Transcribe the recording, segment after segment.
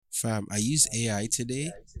Fam, I used AI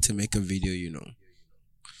today to make a video,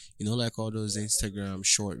 like all those Instagram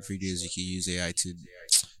short videos you can use AI to,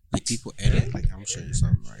 like, people edit. Like, I'm showing you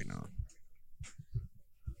something right now.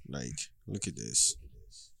 Like, look at this.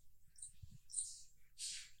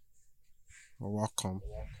 Welcome.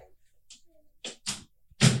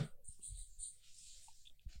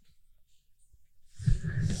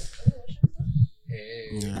 Hey,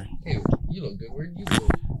 Yeah. hey, you look good. Where'd you go?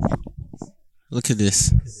 Look at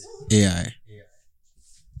this AI.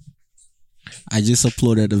 I just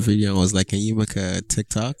uploaded a video. I was like, can you make a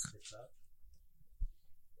TikTok?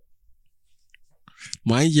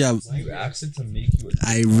 Mind you, You asked it to make you a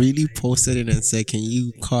I really posted it and said, can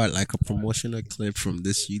you cut like a promotional clip from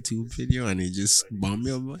this YouTube video? And it just bombed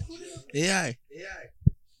me up. AI.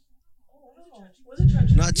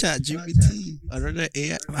 Not chat GPT. Another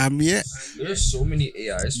AI. I'm yet. There's so many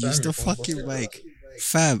AIs. Use the fucking mic.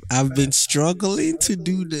 Fam, I've been struggling to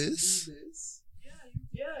do this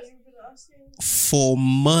for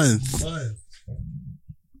months.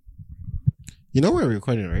 You know we're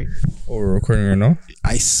recording, right? Oh, we're recording right now?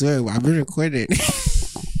 I swear, I've been recording.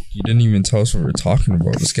 You didn't even tell us what we're talking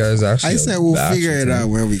about. This guy's actually. I said we'll figure it out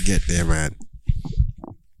when we get there, man.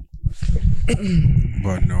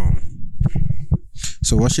 But no.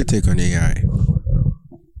 So what's your take on AI?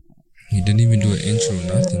 He didn't even do an intro,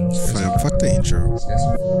 nothing. Fam, fuck the intro.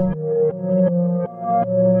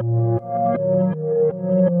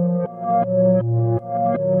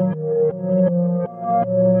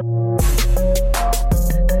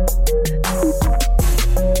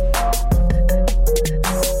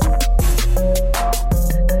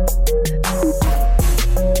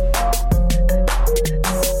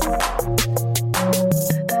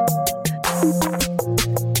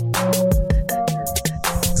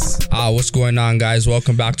 What's going on, guys?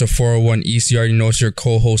 Welcome back to 401 East. You already know it's your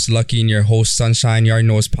co-host Lucky and your host Sunshine. You already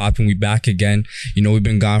know it's popping. We back again. We've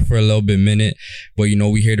been gone for a little bit minute, but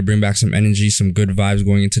we here to bring back some energy, some good vibes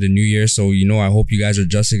going into the new year. So I hope you guys are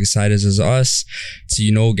just as excited as us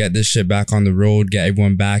to get this shit back on the road, get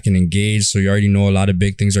everyone back and engaged. So you already know a lot of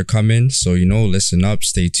big things are coming. So listen up,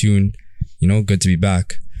 stay tuned. Good to be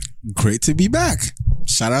back. Great to be back.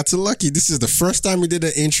 Shout out to Lucky. This is the first time we did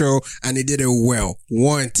an intro and he did it well.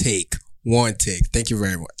 One take. Thank you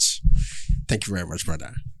very much. Thank you very much,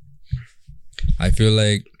 brother. I feel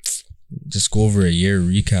like just go over a year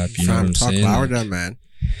recap. You know what I'm saying? Talk louder, man.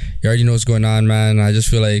 You already know what's going on, man. I just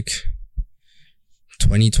feel like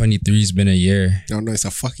 2023 has been a year. No, it's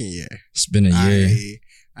a fucking year. It's been a year.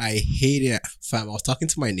 I hate it. Fam, I was talking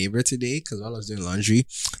to my neighbor today because while I was doing laundry,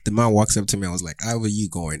 the man walks up to me and was like, how are you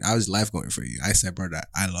going? How is life going for you? I said, brother,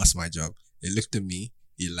 I lost my job. He looked at me.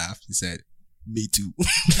 He laughed. He said, me too.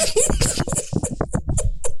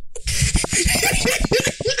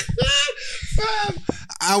 Fam,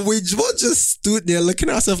 and we both just stood there looking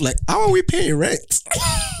at ourselves like, how are we paying rent?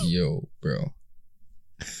 Yo, bro.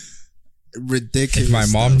 Ridiculous. If my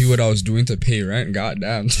mom knew what I was doing to pay rent,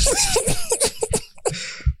 goddamn.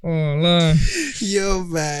 Oh, Lord. Yo,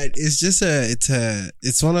 man, it's just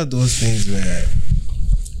it's one of those things where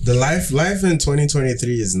the life in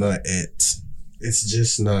 2023 is not it. It's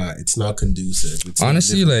just not. It's not conducive. It's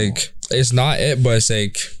honestly like it's not it, but it's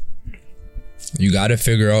like you got to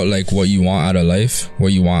figure out like what you want out of life,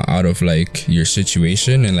 what you want out of like your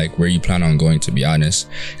situation, and like where you plan on going. To be honest,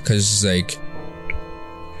 because it's like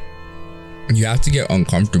you have to get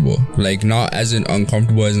uncomfortable. Like not as in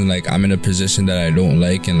uncomfortable as in like I'm in a position that I don't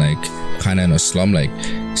like and like kind of in a slum. Like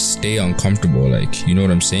stay uncomfortable. Like you know what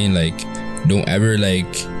I'm saying. Like don't ever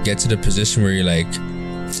like get to the position where you're like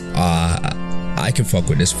I can fuck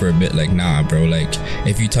with this for a bit. Like nah, bro. Like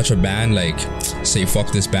if you touch a band, like say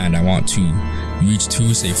fuck this band, I want 2. You reach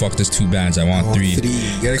 2, say fuck this 2 bands, I want 3.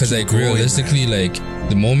 Because like going, realistically, man. Like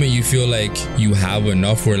the moment you feel like you have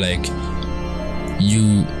enough, where like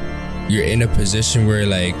you're in a position where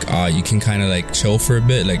like you can kind of like chill for a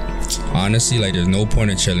bit. Like honestly, like there's no point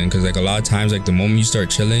in chilling, because like a lot of times like the moment you start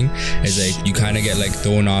chilling is like you kind of get like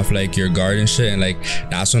thrown off like your guard and shit, and like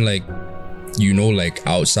that's when like like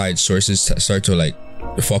outside sources start to like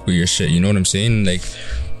fuck with your shit. You know what I'm saying? Like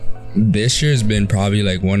this year has been probably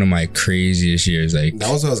like one of my craziest years. Like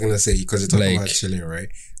that was what I was gonna say, because you're talking about chilling, right?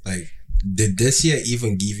 Like did this year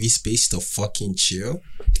even give you space to fucking chill?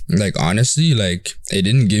 Like honestly, like it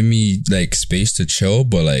didn't give me like space to chill,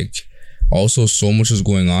 but like also so much was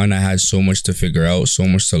going on. I had so much to figure out, so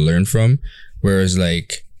much to learn from, whereas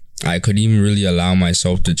like I couldn't even really allow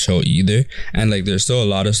myself to chill either. And like there's still a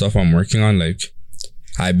lot of stuff I'm working on. Like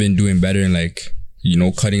I've been doing better in like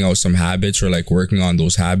cutting out some habits or like working on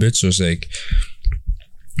those habits. So it's like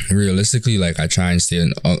realistically, like I try and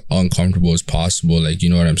stay uncomfortable as possible. Like, you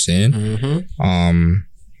know what I'm saying?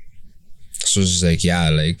 So it's just like, yeah,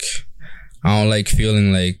 like I don't like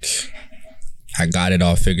feeling like I got it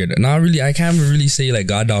all figured out. Not really. I can't really say like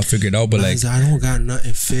got it all figured out, but like I don't got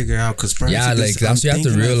nothing figured out. Cause yeah, like that's what you have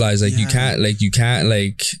to realize. Like you can't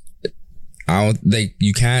like. I don't like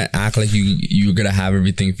you can't act like you're gonna have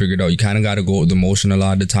everything figured out. You kind of gotta go with the motion a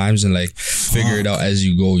lot of the times and like figure it out as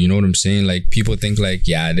you go. You know what I'm saying? Like people think like,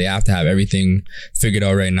 yeah, they have to have everything figured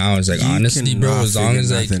out right now. It's like, honestly, bro, as long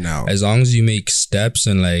as you make steps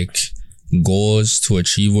and like goals to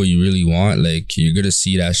achieve what you really want, like you're gonna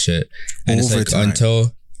see that shit. And it's like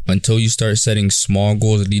until you start setting small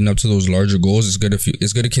goals leading up to those larger goals, it's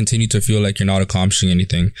gonna continue to feel like you're not accomplishing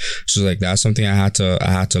anything. So like that's something I had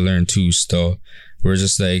to learn too. Still, we're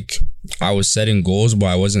just like I was setting goals, but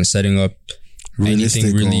I wasn't setting up realistic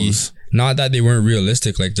anything really. Goals. Not that they weren't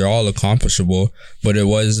realistic, like they're all accomplishable, but it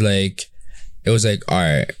was like all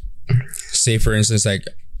right. Say for instance, like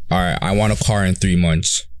all right, I want a car in 3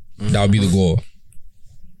 months. That would be the goal.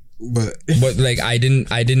 But like I didn't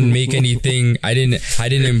make anything. I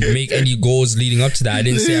didn't make any goals leading up to that. I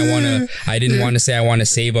didn't want to say I want to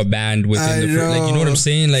save a band within like, you know what I'm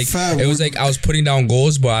saying? Like it was like I was putting down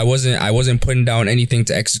goals, but I wasn't putting down anything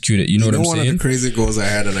to execute it. You know what I'm saying? One of the crazy goals I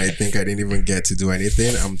had, and I think I didn't even get to do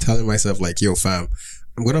anything. I'm telling myself like, yo, fam,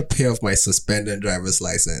 I'm gonna pay off my suspended driver's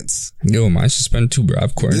license. Yo, mine suspended too, bro.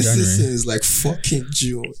 I've court in January. This is like fucking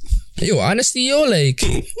June. Yo, honestly, yo, like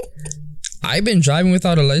I've been driving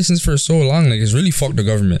without a license for so long, like it's really fucked the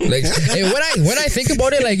government. Like, hey, when I think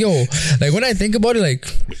about it, like, yo, like when I think about it, like,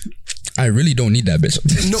 I really don't need that bitch.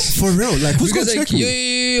 No, for real. Like, who's gonna check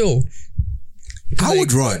me? Yo. I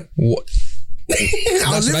would run. What?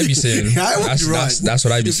 That's what I be saying. I would run. That's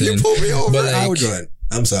what I be saying. If you pull me over, but like, I would run.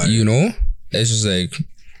 I'm sorry. You know, it's just like,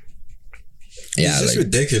 yeah, it's just like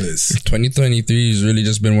ridiculous. 2023 has really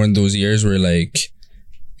just been one of those years where like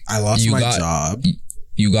I lost my job.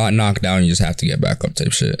 You got knocked down, you just have to get back up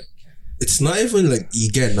type shit. It's not even like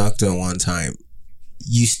you get knocked down one time.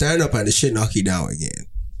 You stand up and the shit knock you down again.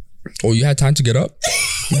 Oh, you had time to get up?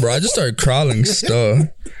 Bro, I just started crawling stuff.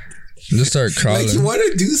 Just start crawling. Like you want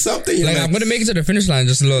to do something. Like I'm gonna make it to the finish line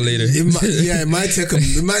just a little later. It might take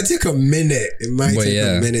a minute. It might take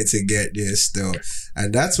a minute to get there still,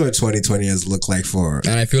 and that's what 2020 has looked like for.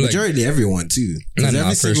 And I feel majority everyone too.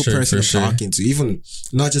 Every single person I'm talking to, even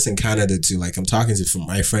not just in Canada too. Like I'm talking to from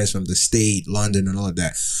my friends from the state, London, and all of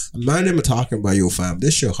that. Man, them are talking about yo fam.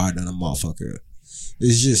 This shit hard than a motherfucker.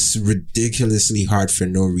 It's just ridiculously hard for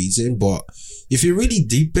no reason. But if you really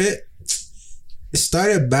deep it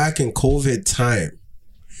started back in COVID time.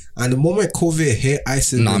 And the moment COVID hit, I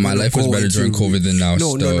said, nah, my life was better during COVID than now.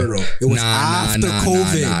 No. It was after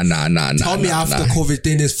COVID. Tell me after COVID,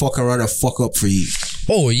 then this fuck around and fuck up for you.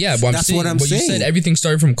 Oh, yeah, but that's what I'm saying. You said everything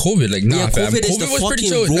started from COVID. Like, nah, fam. COVID was pretty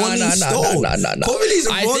chill. Nah. COVID is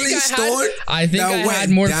a rolling stone. I think I had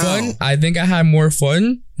more fun. I think I had more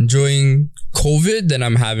fun during COVID than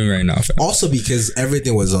I'm having right now, fam. Also because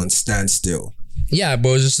everything was on standstill. Yeah, but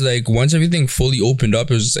it was just like once everything fully opened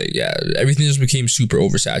up, it was just like, yeah, everything just became super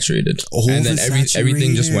oversaturated. And then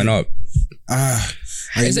everything just went up.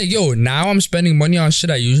 It's like, yo, now I'm spending money on shit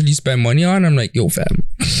I usually spend money on. I'm like, yo, fam.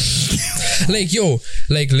 Like, yo,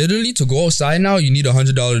 like literally to go outside now, you need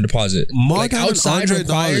 $100 deposit. Like outside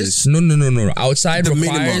requires no. Outside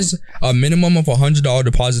requires a minimum of $100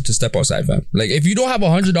 deposit to step outside, fam. Like if you don't have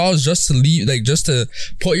 $100 just to leave, like just to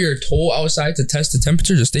put your toe outside to test the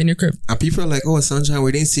temperature, just stay in your crib. And people are like, oh, sunshine,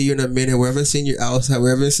 we didn't see you in a minute. We haven't seen you outside. We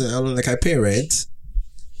haven't seen. I'm like, I pay rent,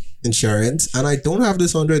 insurance, and I don't have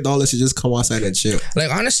this $100 to just come outside and chill.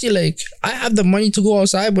 Like honestly, like I have the money to go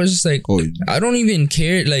outside, but it's just like I don't even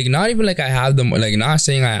care. Like not even like I have the like not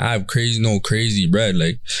saying I have crazy bread.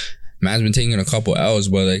 Like man's been taking a couple L's,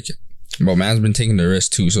 but man's been taking the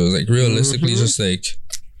risk too. So it's like realistically, just like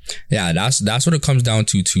yeah, that's what it comes down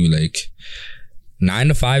to too. Like 9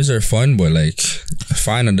 to 5s are fun, but like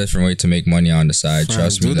find a different way to make money on the side.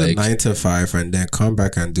 Trust me. Do the like 9 to 5 and then come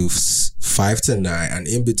back and do 5 to 9, and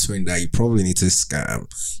in between that, you probably need to scam.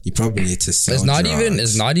 You probably need to sell. It's not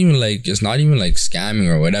even like scamming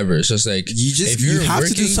or whatever. It's just like you have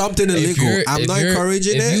to do something illegal. I'm not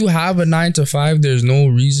encouraging it. If you have a 9 to 5, there's no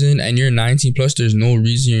reason, and you're 19 plus, there's no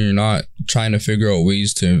reason you're not trying to figure out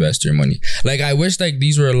ways to invest your money. Like I wish like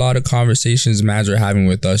these were a lot of conversations Mads were having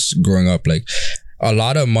with us growing up. Like a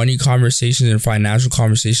lot of money conversations and financial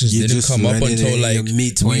conversations didn't come up until like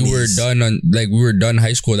we were done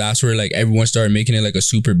high school. That's where like everyone started making it like a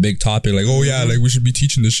super big topic. Like, oh yeah, like we should be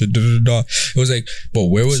teaching this shit. It was like, but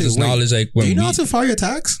where was this knowledge? Like, when do you know how to file your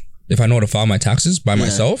tax? If I know how to file my taxes by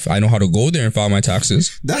myself, I know how to go there and file my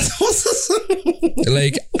taxes. That's also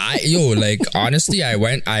Like honestly, I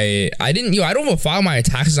don't even file my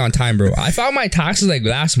taxes on time, bro. I filed my taxes like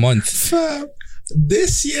last month. fam.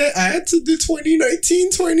 This year I had to do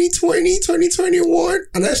 2019, 2020, 2021,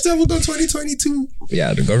 and I still haven't done 2022.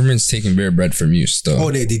 Yeah, the government's taking bare bread from you still.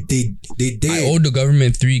 Oh, they did. I owed the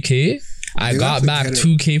government $3,000. I got back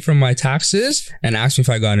 $2,000 from my taxes and asked me if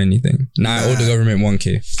I got anything. Now I owe the government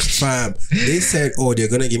 $1,000. Fam, they said, oh, they're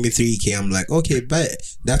gonna give me $3,000. I'm like, okay, bet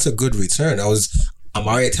that's a good return. I'm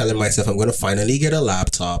already telling myself I'm gonna finally get a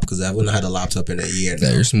laptop because I haven't had a laptop in a year now.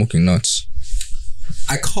 Yeah, you're smoking nuts.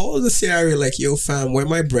 I called the CRA like, yo, fam, where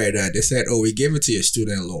my bread at? They said, oh, we gave it to your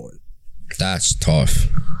student loan. That's tough.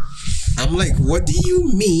 I'm like, what do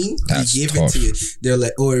you mean That's we gave tough. it to you? They're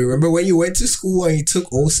like, oh, remember when you went to school and you took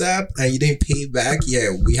OSAP and you didn't pay back? Yeah,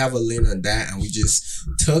 we have a lien on that and we just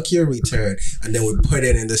took your return and then we put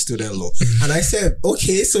it in the student loan. And I said,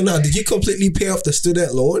 okay, so now did you completely pay off the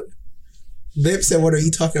student loan? Babe said, what are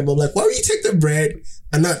you talking about? I'm like, why would you take the bread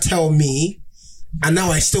and not tell me? And now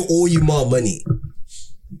I still owe you more money.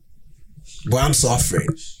 But I'm suffering.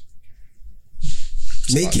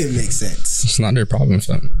 Make it make sense. It's not their problem,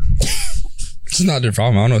 fam. It's not their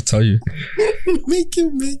problem. I don't know what to tell you. Make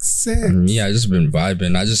it make sense. Me, I just been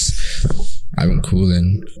vibing. I've been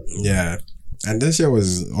cooling. Yeah. And this year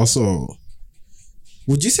was also...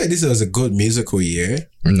 Would you say this was a good musical year?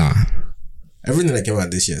 Nah. Everything that came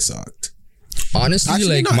out this year sucked. Honestly,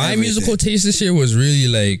 Actually, like not my everything. musical taste this year was really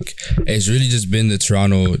like, it's really just been the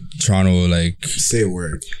Toronto like, Say a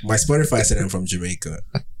word. My Spotify said I'm from Jamaica.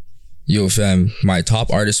 yo fam, my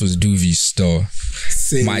top artist was Doovie still.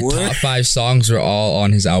 Say My a word. top 5 songs were all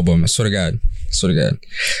on his album. I swear to God.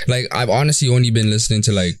 Like I've honestly only been listening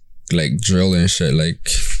to like drill and shit. Like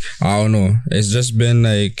I don't know. It's just been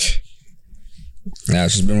like, yeah,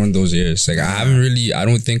 it's just been one of those years. Like I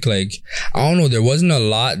don't think like, I don't know, there wasn't a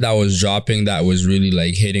lot that was dropping that was really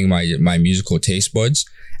like hitting my musical taste buds.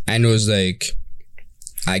 And it was like,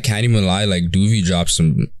 I can't even lie, like Doovie dropped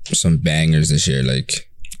some bangers this year. Like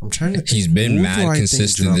I'm trying to think, he's been who mad do I think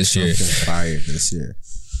consistent dropped this year. something fire this year.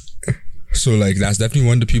 So like that's definitely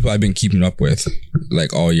one of the people I've been keeping up with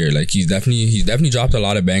like all year. Like he's definitely dropped a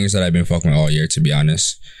lot of bangers that I've been fucking with all year, to be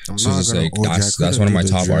honest. I'm So not it's gonna like hold you. I that's couldn't one of do my the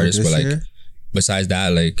top drill artists. this But like year. besides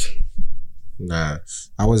that, like Nah,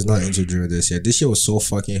 I was not into drill this year. This year was so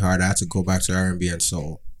fucking hard. I had to go back to R&B and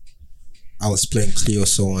soul. I was playing Cleo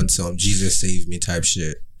Soul on some Jesus Save Me type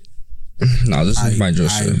shit. no, this is my drill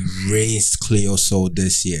I shit. raised Cleo Soul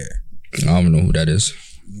this year. I don't know who that is.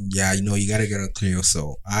 Yeah, you know, you gotta get on Cleo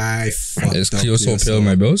Soul. I fucked Is up Cleo Soul paying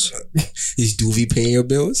my bills? Is Doovie paying your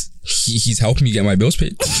bills? He's helping me get my bills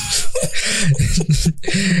paid.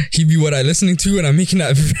 He be what I listening to and I'm making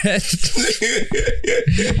that bread.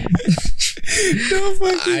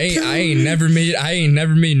 I ain't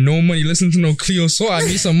never made no money listening to no Cleo Soul. I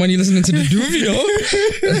made some money listening to the Doovie though.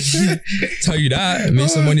 Tell you that. I made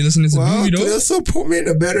some money listening to Doovie though. Cleo Soul put me in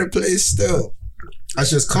a better place still. I was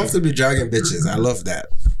just comfortably dragging bitches. I love that.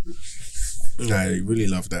 I really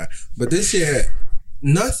love that. But this year,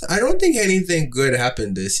 I don't think anything good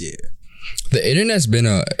happened this year. The internet's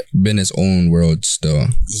been its own world still.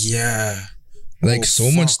 Yeah. Like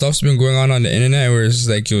much stuff's been going on the internet where it's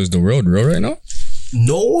like, is the world real right now?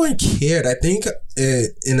 No one cared. I think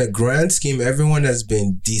in a grand scheme, everyone has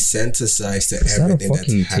been desensitized to Is that a everything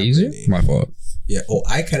fucking that's taser? happening. My fault. Yeah. Oh,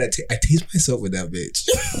 I tased myself with that bitch.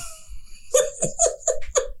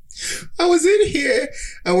 I was in here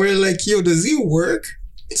and we're like, yo, does it work?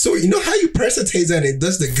 So you know how you press a taser and it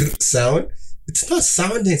does the sound? It's not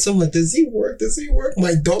sounding. So I'm like, does it work? Does it work?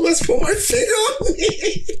 My dumbass put my finger on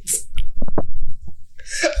it.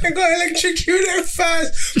 I got electrocuted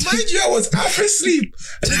fast. Mind you, I was half asleep.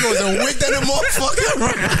 I think I was awake than a motherfucker.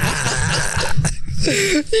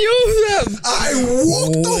 Yo, fam. I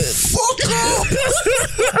woke the fuck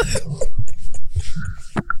up.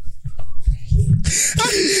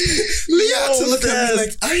 Leah had to look at me like,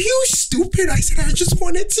 are you stupid? I said, I just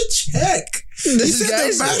wanted to check. He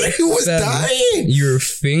said the battery was dying. Your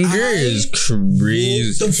finger is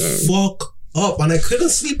crazy. Woke the fuck up. And I couldn't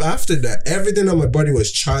sleep after that. Everything on my body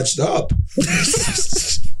was charged up.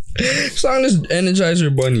 Song is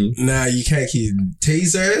Energizer Bunny. Nah, you can't keep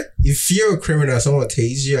taser. If you're a criminal, someone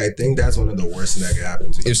tase you, I think that's one of the worst things that could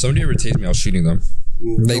happen to you. If somebody ever tased me, I was shooting them.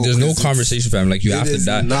 Like, there's no 'cause conversation, fam. Like, you have to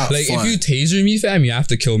die. Like, if you taser me, fam, you have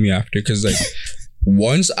to kill me after. Because, like,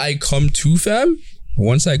 once I come to,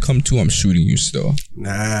 I'm shooting you still.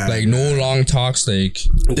 Nah. Like, no long talks. Like,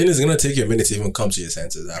 then it's gonna take you a minute to even come to your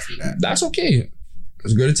senses after that. that's okay.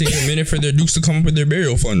 It's gonna take a minute for their dukes to come up with their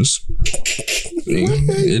burial funds.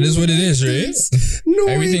 It is what it is, right? No,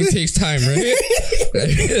 everything takes time, right?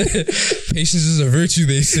 Patience is a virtue,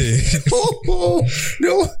 they say. No.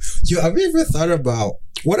 Yo, have you ever thought about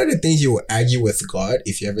what are the things you will argue with God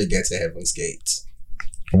if you ever get to heaven's gates?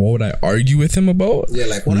 What would I argue with him about? Yeah,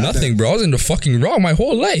 like what? Nothing, bro. I was in the fucking wrong my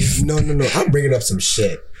whole life. No. I'm bringing up some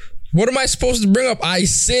shit. What am I supposed to bring up? I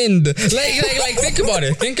sinned. Like, think about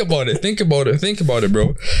it. Think about it,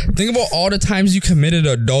 bro. Think about all the times you committed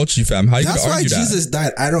adultery, fam. How you gonna argue that? That's why Jesus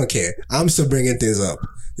died. I don't care. I'm still bringing things up.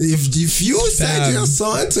 If you sent your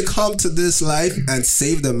son to come to this life and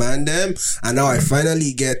save the man them, and now I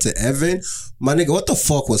finally get to heaven, my nigga, what the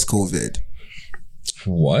fuck was COVID?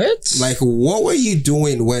 What? Like, what were you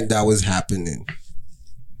doing when that was happening?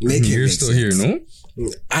 You're still here, no?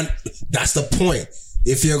 And that's the point.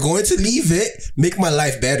 If you're going to leave it, make my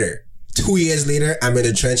life better. 2 years later, I'm in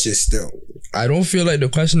the trenches still. I don't feel like the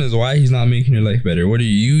question is why he's not making your life better. What are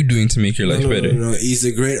you doing to make your life better? No, he's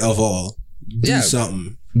the great of all. Do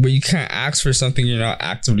something. But you can't ask for something you're not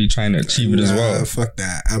actively trying to achieve it as well. Fuck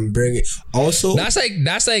that. I'm bringing. Also, that's like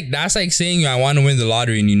saying I want to win the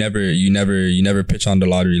lottery and you never pitch on the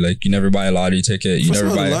lottery. Like you never buy a lottery ticket. You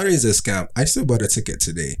never buy. The lottery is a scam. I still bought a ticket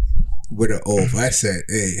today with an oath. I said,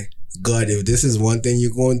 "Hey, God, if this is one thing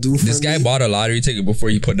you're going to do for this guy bought a lottery ticket before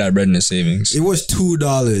he put that bread in his savings. It was $2.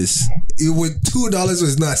 $2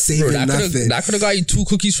 was not saving nothing. That could have got you 2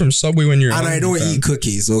 cookies from Subway when you're. And I don't eat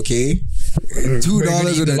cookies. Okay,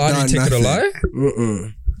 $2 would have done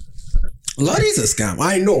nothing. Lottery's a scam.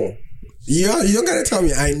 I know. You don't gotta tell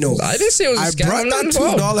me. I know. I didn't say it was a scam. I brought that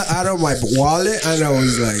 $2 out of my wallet and I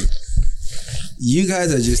was like, "You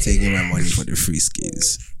guys are just taking my money for the free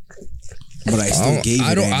skis." But I still gave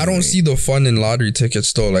it anyway. I don't see the fun in lottery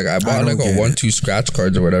tickets though. Like I bought like a 1-2 scratch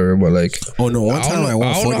cards or whatever. But like, oh no, one time I won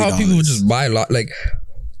 $40. I don't know how people just buy like.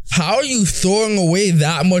 How are you throwing away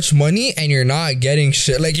that much money and you're not getting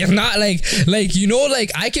shit? Like it's not like you know,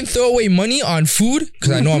 like I can throw away money on food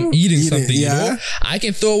because I know I'm eating something. Yeah. You know, I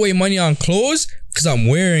can throw away money on clothes because I'm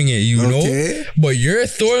wearing it. You know, but you're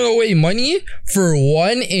throwing away money for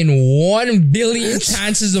 1 in 1 billion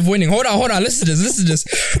chances of winning. Hold on. Listen to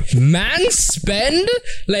this. Man spend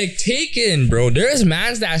like taken, bro. There's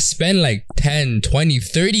mans that spend like 10, 20,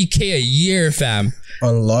 30K a year, fam.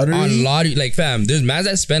 On lottery? Like fam, there's mans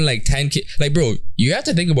that spend like 10K. Like bro, you have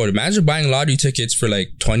to think about it. Mans are buying lottery tickets for like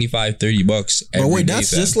 $25-$30 every day. But wait, that's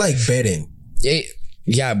just like betting.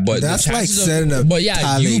 Yeah, but that's like setting up. But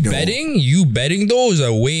yeah, you betting though is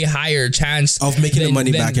a way higher chance of making the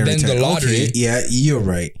money back every time. The lottery. Okay, yeah, you're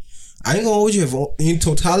right. I ain't gonna hold you. In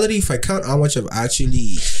totality, if I count how much I've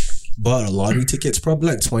actually bought a lottery ticket, it's probably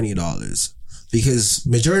like $20. Because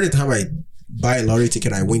majority of the time I buy a lottery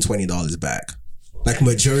ticket, I win $20 back. Like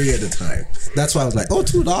majority of the time. That's why I was like, oh,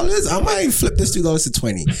 $2? I might flip this $2 to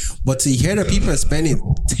 20. But to hear that people are spending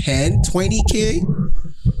 10, 20K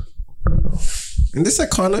in this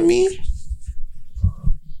economy,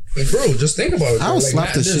 bro, just think about it. I would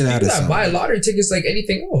slap the shit out of someone. Buy lottery tickets like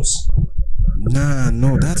anything else. Nah,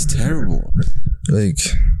 no, that's terrible. Like,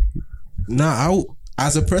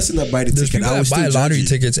 as a person that buy the ticket, I would buy lottery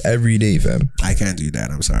tickets every day, fam. I can't do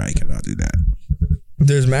that. I'm sorry, I cannot do that.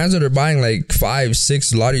 There's mans that are buying like 5,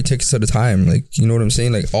 6 lottery tickets at a time. Like, you know what I'm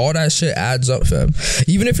saying? Like, all that shit adds up, fam.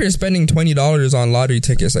 Even if you're spending $20 on lottery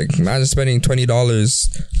tickets, like, imagine spending $20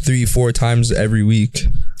 3-4 times every week.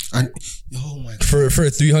 And oh my God. For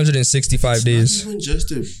 365 days. It's not even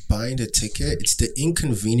just buying the ticket, it's the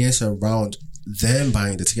inconvenience around them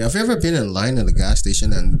buying the ticket. Have you ever been in line at the gas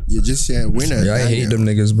station and you just say, winner? Yeah, I hate them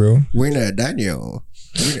niggas, bro. Winner, Daniel.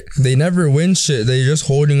 They never win shit. They just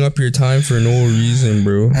holding up your time for no reason,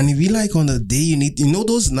 bro. And if you like on the day you need, you know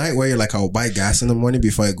those night where you're like, I'll buy gas in the morning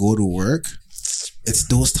before I go to work. It's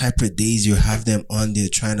those type of days you have them on there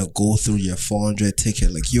trying to go through your 400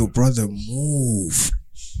 ticket. Like, yo, brother, move.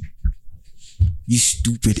 You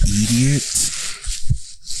stupid idiot.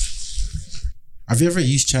 Have you ever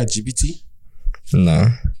used ChatGPT? Nah.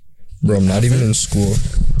 Bro, I'm not even in school.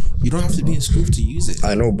 You don't have to be in school to use it.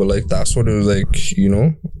 I know, but like that's what it was like, you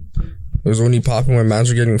know? It was only popping when mans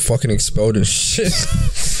were getting fucking expelled and shit.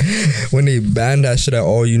 When they banned that shit at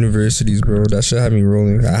all universities, bro. That shit had me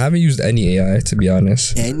rolling. I haven't used any AI, to be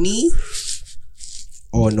honest. Any?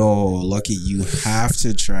 Oh no, Lucky, you have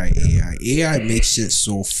to try AI. AI makes shit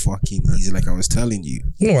so fucking easy, like I was telling you.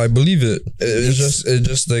 No, I believe it. It's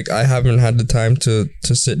just like I haven't had the time to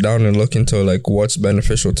sit down and look into like what's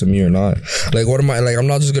beneficial to me or not. Like what am I like? I'm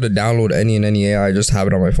not just gonna download any AI. I just have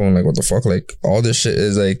it on my phone. Like what the fuck? Like all this shit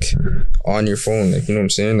is like on your phone. Like you know what I'm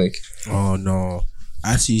saying? Like oh no,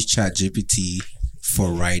 I have to use ChatGPT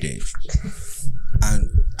for writing. And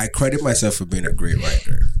I credit myself for being a great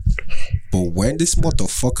writer. But when this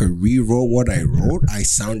motherfucker rewrote what I wrote, I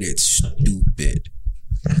sounded stupid.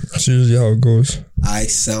 That's usually how it goes. I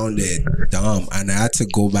sounded dumb. And I had to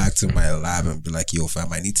go back to my lab and be like, yo,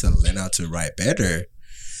 fam, I need to learn how to write better.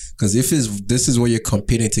 Because if this is where you're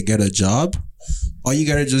competing to get a job, all you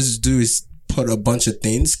gotta just do is put a bunch of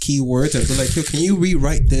things, keywords, and be like, yo, can you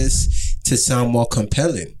rewrite this to sound more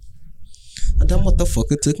compelling? And that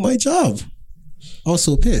motherfucker took my job. I was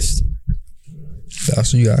so pissed.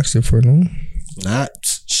 That's what you asked it for, no? Not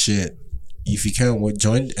shit. If you can't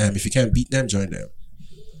if you can't beat them, join them.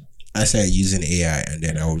 I started using AI, and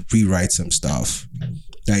then I would rewrite some stuff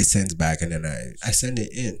that it sends back, and then I send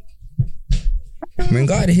it in. When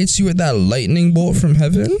God hits you with that lightning bolt from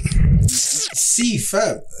heaven. See,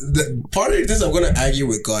 fam, the part of this I'm gonna argue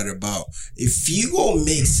with God about. If you go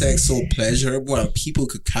make sex so pleasurable and people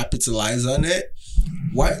could capitalize on it,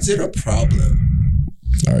 why is it a problem?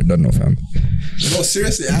 Alright, done no, fam. No,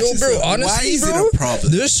 seriously. No, bro, honestly, why is bro, it a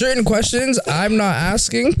problem? there's certain questions I'm not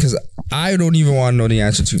asking because I don't even want to know the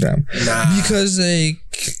answer to them. Nah. Because, like,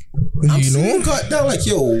 I'm you know, God down like,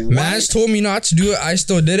 yo, man's told me not to do it. I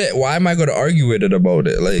still did it. Why am I going to argue with it about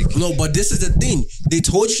it? Like, no, but this is the thing. They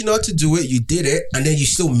told you not to do it. You did it, and then you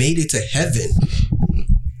still made it to heaven.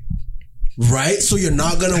 Right? So you're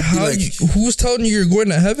not gonna be like, who's telling you you're going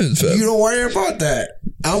to heaven, fam? you don't worry about that.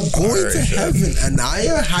 I'm going to heaven, and I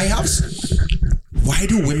have. Why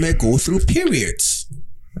do women go through periods?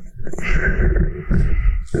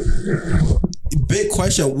 Big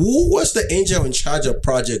question. Who was the angel in charge of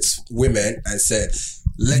Projects Women and said,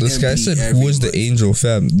 let this them guy be said, everywhere? who was the angel,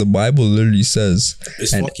 fam? The Bible literally says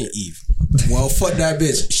It's fucking Eve. Well, fuck that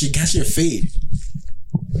bitch. She got your fade.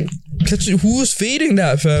 Who's fading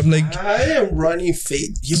that, fam? Like, I am running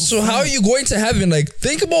fade. so how are you going to heaven? Like,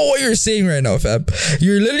 think about what you're saying right now, fam.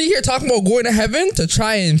 You're literally here talking about going to heaven to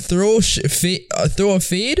try and throw a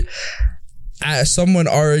fade at someone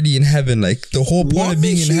already in heaven. Like, the whole point of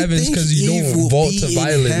being in heaven is because you don't vault to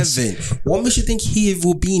violence. What makes you think Eve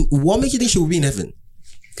will be in? What makes you think she will be in heaven?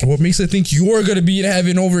 What makes you think you're gonna be in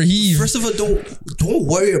heaven over Eve? First of all, don't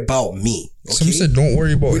worry about me. Okay? Someone said don't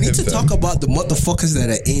worry about him. We need to talk about the motherfuckers that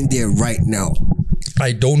are in there right now.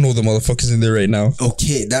 I don't know the motherfuckers in there right now.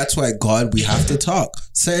 Okay, that's why, God, we have to talk.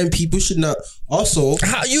 Certain people should not. Also,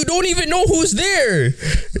 you don't even know who's there.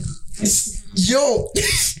 Yo,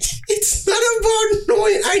 it's not about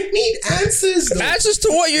knowing. I need answers. Though. Answers to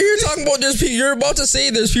what you're here talking about. You're about to say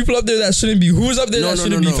there's people up there that shouldn't be. Who's up there that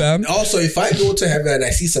shouldn't be, fam? Also, if I go to heaven and I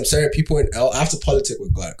see some certain people in hell, I have to politic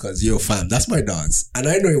with God because, yo, fam, that's my dogs. And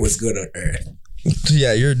I know it was good on earth.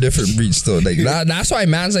 Yeah, you're a different breed still. Like that's why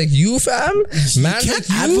man's like you, fam. Man's you like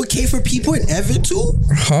you. Advocate for people in heaven too?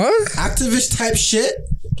 Huh? Activist type shit?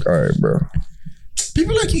 Alright, bro.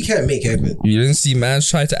 People like you can't make heaven. You didn't see man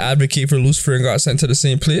try to advocate for Lucifer and got sent to the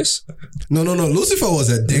same place? No. Lucifer was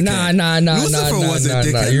a dickhead. Nah. Lucifer was a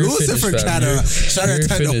dickhead. Lucifer tried to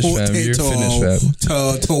turn the whole thing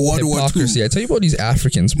to World War II. I tell you about these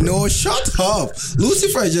Africans, bro. No, shut up.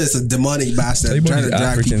 Lucifer is just a demonic bastard trying to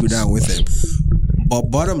drag people down with him. But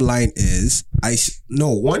bottom line is,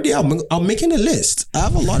 one day I'm making a list. I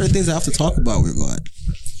have a lot of things I have to talk about with God.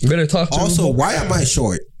 You better talk to him. Also, why am I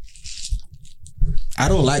short? I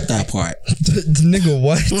don't like that part. Nigga,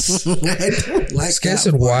 what? I don't like this guy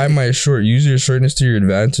said, why am I short? Use your shortness to your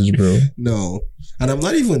advantage, bro. No. And I'm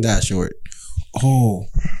not even that short. Oh.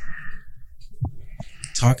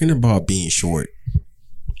 Talking about being short.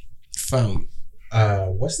 Fam,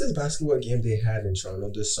 what's this basketball game they had in Toronto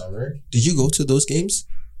this summer? Did you go to those games?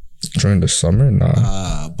 During the summer?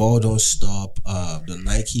 Nah. Ball Don't Stop, the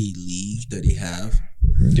Nike League that they have.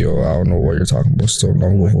 Yo, I don't know what you're talking about still. No,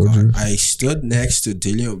 Oh my God. I stood next to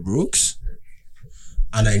Dillian Brooks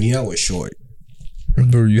and I knew I was short.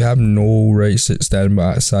 Bro, you have no right standing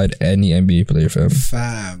beside any NBA player, fam.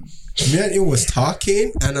 Fam. Me and him was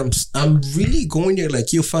talking and I'm really going there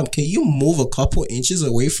like, yo fam, can you move a couple inches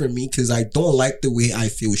away from me? Because I don't like the way I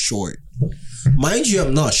feel short. Mind you,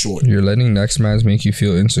 I'm not short. You're letting next man's make you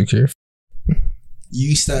feel insecure.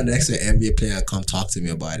 You stand next to an NBA player and come talk to me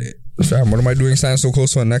about it. Fam, what am I doing standing so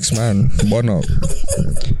close to a next man? Button up.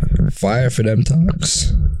 Fire for them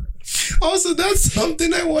talks. Also, that's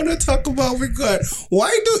something I want to talk about with God.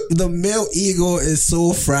 Why do the male ego is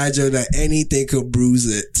so fragile that anything could bruise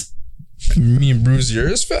it? You mean bruise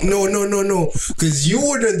yours, fam? No. Because you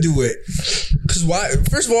wouldn't do it. Because why?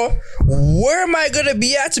 First of all, where am I going to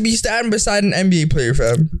be at to be standing beside an NBA player,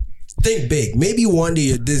 fam? Think big. Maybe one day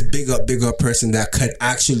you're this bigger person that could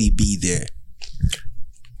actually be there.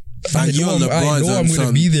 I know I'm going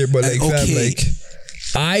to be there, but like, okay. fam, like,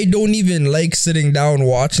 I don't even like sitting down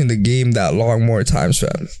watching the game that long more times,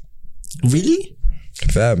 fam. Really?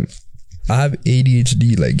 Fam, I have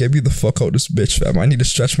ADHD. Like, get me the fuck out this bitch, fam. I need to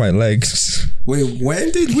stretch my legs. Wait,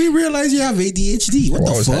 when did we realize you have ADHD? What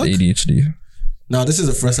the fuck? I always had ADHD. No, this is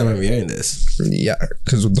the first time I'm hearing this. Yeah,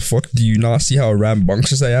 because what the fuck? Do you not see how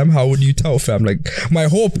rambunctious I am? How would you tell, fam? Like, my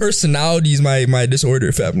whole personality is my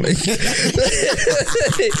disorder, fam. Like,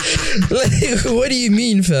 like, what do you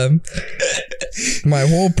mean, fam? My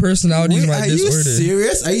whole personality is my disorder. Are you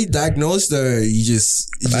serious? Are you diagnosed or you just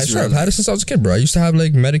I've had it since I was a kid, bro. I used to have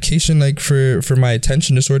like medication like for my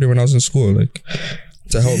attention disorder when I was in school, like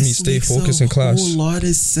to help me stay focused in class. A whole lot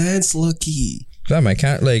of sense, Lucky. Fam, I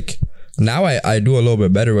can't like. Now I do a little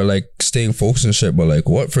bit better with like staying focused and shit, but like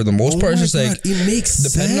what for the most part it's just like it makes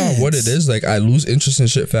depending sense. on what it is, like I lose interest in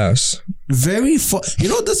shit fast. Very you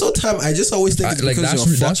know, this whole time I just always think it's because you're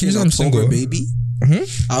a fucking October baby.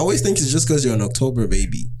 I always think it's just because you're an October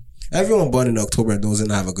baby. Everyone born in October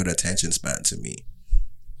doesn't have a good attention span to me.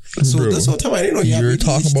 So bro, this whole time I didn't know you're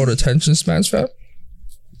talking about attention spans, fam.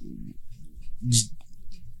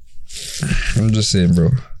 I'm just saying,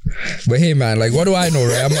 bro. But hey, man, like, what do I know,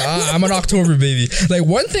 right? I'm an October baby. Like,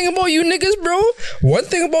 one thing about you niggas, bro. One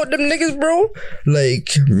thing about them niggas, bro. Like,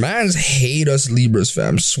 mans hate us Libras,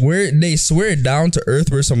 fam. They swear down to earth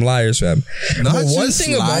we're some liars, fam. Not but one just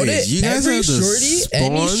thing liars. about it, you guys any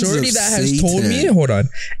shorty that has told me, hold on,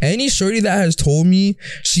 any shorty that has told me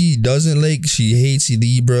she hates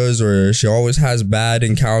Libras or she always has bad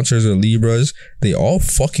encounters with Libras, they all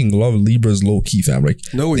fucking love Libras low key, fam. Like,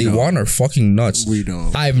 no, they want our fucking nuts. We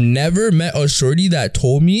don't. I've never met a shorty that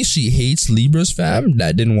told me she hates Libras, fam,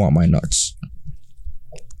 that didn't want my nuts.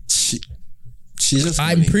 She's just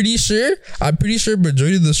I'm pretty sure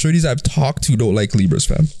majority of the shorties I've talked to don't like Libras,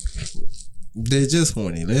 fam. They're just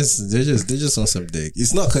horny. They're just on some dick.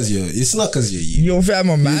 It's not cause you're you. Yo, fam,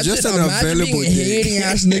 imagine being a dick. hating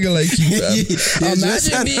ass nigga like you, fam.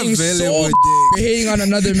 Imagine being so hating on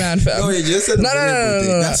another man, fam. No, you're just an available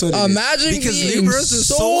dick. That's what it is. Imagine because being Libras is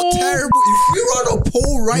so terrible. If you're on a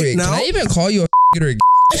poll right now, can I even call you a or a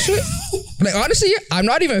shit? Like, honestly, I'm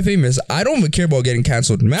not even famous. I don't even care about getting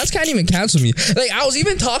canceled. Mans can't even cancel me. Like, I was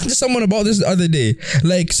even talking to someone about this the other day.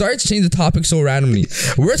 Like, sorry to change the topic so randomly.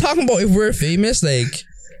 We're talking about if we're famous. Like,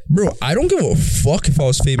 bro, I don't give a fuck if I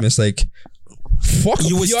was famous. Like, fuck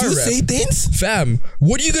you a would PR still rep. say things? Fam,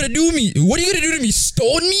 what are you gonna do to me? What are you gonna do to me?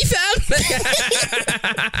 Stone me, fam?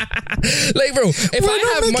 Like, bro, if I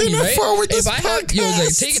have money, right? If I have, yo,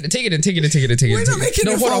 like, take it. We're not making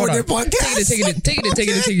it forward with podcast. Take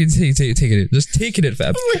it. Just take it,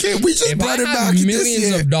 fam. Okay, we just brought it back. If I have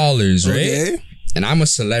millions of dollars, right? Okay. And I'm a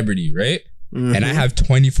celebrity, right? Mm-hmm. And I have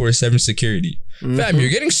 24/7 security. Mm-hmm. Fam, you're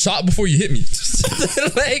getting shot before you hit me.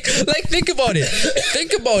 like, think about it.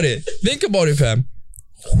 Think about it, fam.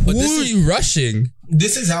 But who are you rushing?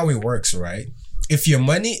 This is how it works, right? If your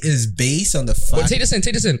money is based on the fact... But take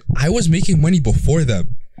this in. I was making money before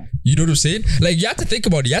them. You know what I'm saying? Like, you have to think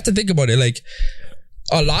about it. Like,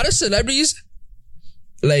 a lot of celebrities,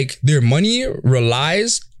 like, their money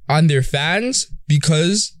relies on their fans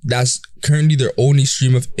because that's currently their only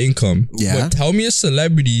stream of income. Yeah. But tell me a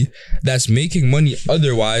celebrity that's making money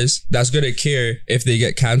otherwise that's gonna care if they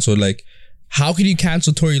get canceled. Like, how could you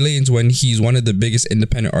cancel Tory Lanez when he's one of the biggest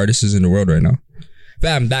independent artists in the world right now?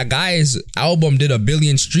 Fam, that guy's album did 1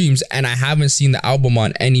 billion streams and I haven't seen the album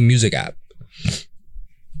on any music app.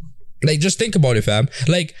 Like, just think about it, fam.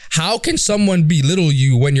 Like, how can someone belittle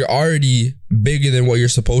you when you're already bigger than what you're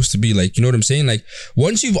supposed to be? Like, you know what I'm saying? Like,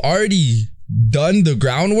 once you've already done the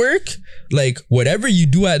groundwork, like, whatever you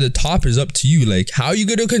do at the top is up to you. Like, how you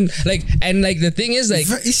gonna and like the thing is, like,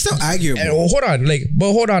 it's still arguable. And hold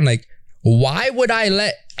on, like, why would I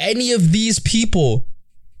let any of these people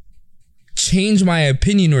change my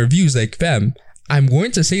opinion or views? Like, fam, I'm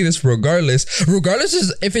going to say this regardless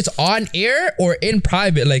is if it's on air or in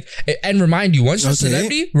private. Like, and remind you, once you're a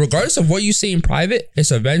celebrity, regardless of what you say in private,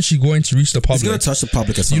 it's eventually going to reach the public. It's going to touch the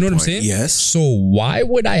public at some point. You know what I'm saying? Yes. So why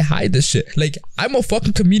would I hide this shit? Like, I'm a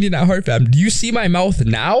fucking comedian at heart, fam. Do you see my mouth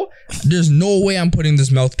now? There's no way I'm putting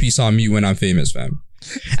this mouthpiece on me when I'm famous, fam.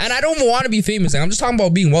 And I don't want to be famous. Like, I'm just talking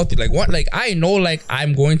about being wealthy. Like, what? Like, I know, like,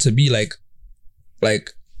 I'm going to be like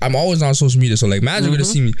I'm always on social media, so like, man, you're gonna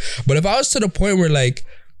see me. But if I was to the point where, like,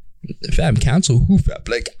 fam, cancel who, fam?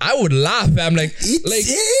 Like, I would laugh, fam. Like,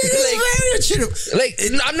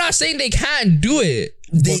 I'm not saying they can't do it.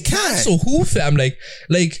 They can't. Cancel who, fam? Like,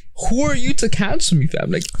 who are you to cancel me, fam?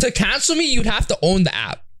 Like, to cancel me, you'd have to own the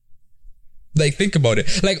app. Like, think about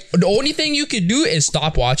it. Like, the only thing you could do is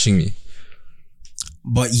stop watching me.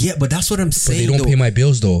 But that's what I'm But saying. they don't pay my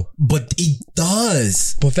bills though. But it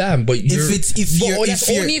does. But fam, Only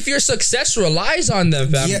if your success relies on them,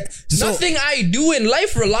 fam. Yeah, so, nothing I do in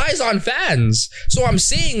life relies on fans. So I'm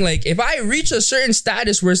saying, like, if I reach a certain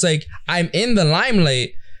status where it's like I'm in the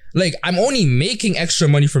limelight, like I'm only making extra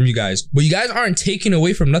money from you guys, but you guys aren't taking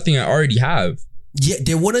away from nothing I already have. Yeah,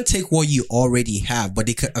 they wouldn't take what you already have, but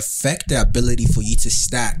they could affect the ability for you to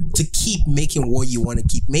keep making what you want to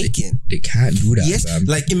keep making. They can't do that. Yes, fam.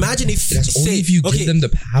 like imagine if That's only if you give them the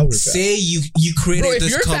power. Say you created Bro, if this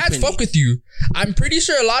your company. fans fuck with you, I'm pretty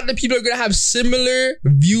sure a lot of the people are gonna have similar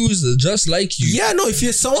views just like you. Yeah, no, if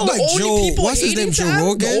you're someone like Joe, what's his name, Joe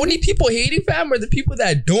Rogan? The only people hating fam are the people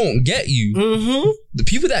that don't get you. Mm-hmm. The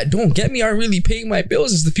people that don't get me aren't really paying my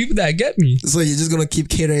bills. It's the people that get me. So you're just gonna keep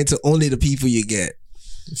catering to only the people you get.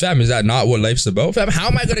 Fam, is that not what life's about? Fam, how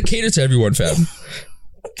am I gonna cater to everyone, fam?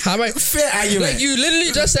 How am I? Fair argument. Like you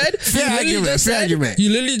literally just said. Fair argument. You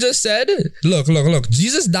literally just said. Look.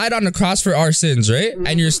 Jesus died on the cross for our sins, right?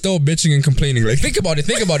 And you're still bitching and complaining. Like, think about it,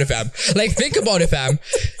 fam. Like, think about it, fam.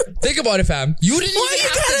 You didn't even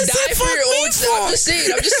have to die for your own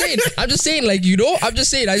sin. I'm just saying. Like, you know, I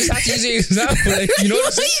just have to use an example. Like, you know what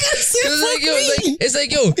I'm saying? It's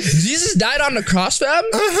like, yo, Jesus died on the cross, fam,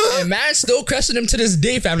 and man still cursing him to this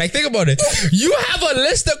day, fam. Like, think about it. You have a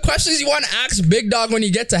list of questions you want to ask Big Dog when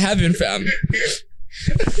you get to heaven, fam.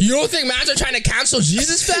 You don't think mans are trying to cancel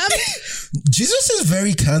Jesus, fam? Jesus is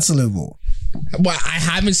very cancelable. Well, I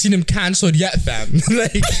haven't seen him canceled yet, fam.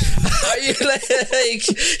 Like,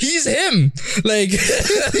 he's him. Like,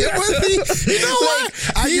 you know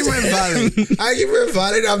what? Argument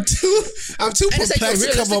valid. I'm too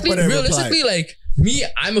perplexed to come up with a realistically, reply. Like, me,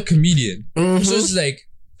 I'm a comedian. Mm-hmm. So it's like,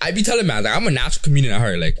 I be telling man, like, I'm a natural comedian at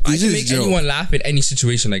heart. Like, I can make anyone laugh in any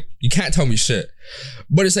situation. Like, you can't tell me shit.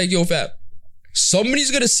 But it's like, yo, fam,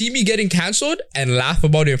 somebody's gonna see me getting cancelled and laugh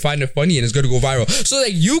about it and find it funny, and it's gonna go viral. So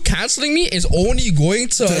like, you canceling me is only going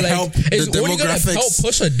to like help it's only gonna help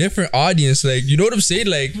push a different audience. Like, you know what I'm saying?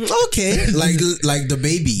 Like, okay, like the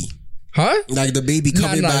baby. Huh? Like the baby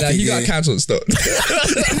coming back again. He got cancelled still. you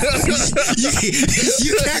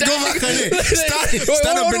can't go back on it.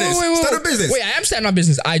 Start a business. Wait, I am starting a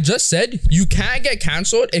business. I just said you can't get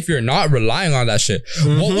cancelled if you're not relying on that shit.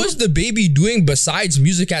 Mm-hmm. What was the baby doing besides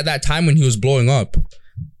music at that time when he was blowing up?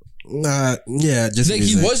 Yeah, just like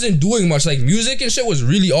music. He wasn't doing much. Like, music and shit was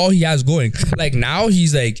really all he has going. Like, now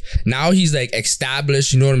he's like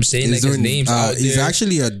established. You know what I'm saying? Like, his name's out there. He's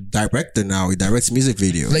actually a director now. He directs music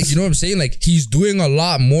videos. Like, you know what I'm saying? Like, he's doing a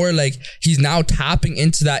lot more. Like, he's now tapping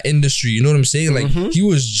into that industry. You know what I'm saying? Like, he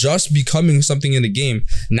was just becoming something in the game.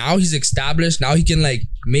 Now he's established. Now he can like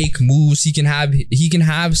make moves. He can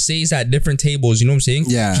have says at different tables. You know what I'm saying?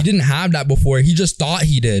 Yeah. He didn't have that before. He just thought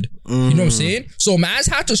he did. You know what I'm saying? So Maz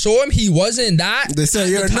had to show him he wasn't that. They said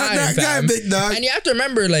you're not that guy, big dog. And you have to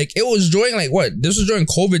remember, like, it was during like what? This was during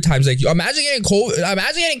COVID times. Like, imagine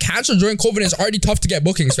getting cancer during COVID, and it's already tough to get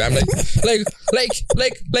bookings, fam. Like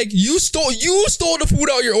you stole the food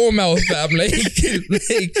out of your own mouth, fam. Like,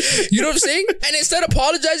 you know what I'm saying? And instead of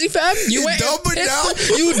apologizing, fam, you doubled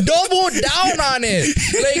down on it.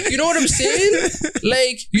 Like, you know what I'm saying?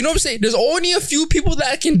 Like, you know what I'm saying? There's only a few people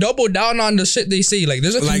that can double down on the shit they say. Like,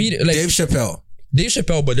 there's a comedian, like Dave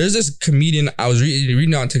Chappelle, but there's this comedian I was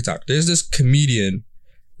reading on TikTok. There's this comedian,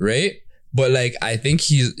 right? But like, I think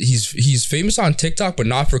he's famous on TikTok, but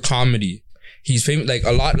not for comedy. He's famous like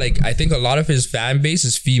a lot. Like, I think a lot of his fan base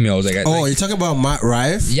is females. Like, you're talking about Matt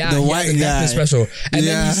Rife? Yeah, the white guy special. And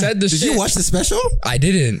then he said Did you watch the special? I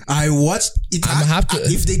didn't. I watched it. I'm gonna have to.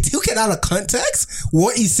 If they took it out of context,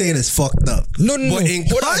 what he's saying is fucked up. No. But in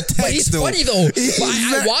context, but he's funny though.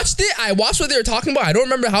 I watched it. I watched what they were talking about. I don't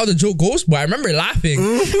remember how the joke goes, but I remember laughing.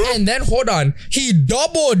 And then hold on, he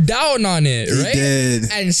doubled down on it, right? He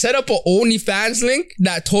did. And set up an OnlyFans link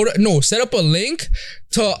set up a link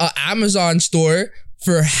to an Amazon store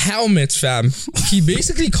for helmets, fam. He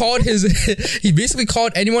basically called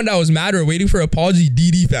anyone that was mad or waiting for an apology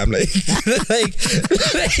DD, fam. Like,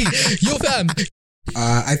 yo, fam.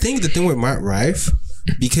 I think the thing with Matt Rife,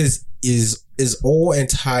 because his whole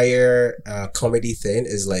entire comedy thing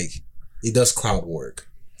is like, he does crowd work.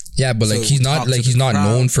 Yeah, but like, he's not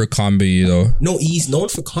known for comedy though. No, he's known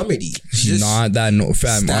for comedy. He's not that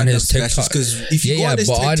fam on his TikTok. Because if you go on his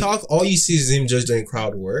TikTok, all you see is him just doing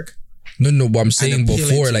crowd work. No, but I'm saying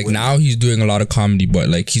before, like now he's doing a lot of comedy, but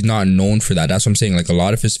like he's not known for that. That's what I'm saying. Like a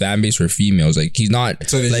lot of his fan base were females. Like he's not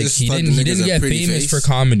like he didn't get famous for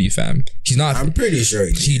comedy, fam. He's not. I'm pretty sure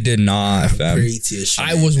he did not, fam.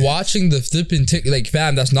 I was watching the flipping like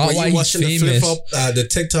fam. That's not why he's famous. The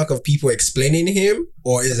TikTok of people explaining him,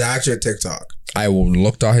 or his actual TikTok. I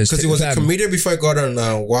looked at his because he was a comedian before I got on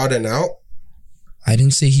Wild and Out. I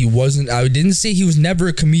didn't say he wasn't. I didn't say he was never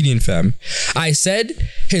a comedian, fam. I said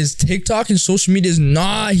his TikTok and social media is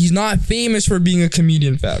not. He's not famous for being a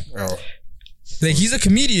comedian, fam. Oh. Like he's a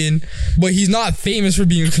comedian, but he's not famous for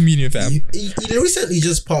being a comedian, fam. He recently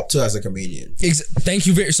just popped to as a comedian. Thank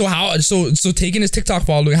you very. So how? So taking his TikTok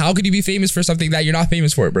following, how could he be famous for something that you're not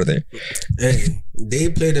famous for, brother? Hey, they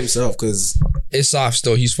played himself because it's soft.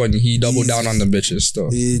 Still, he's funny. He doubled down on the bitches. Still,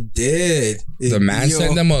 he did. The man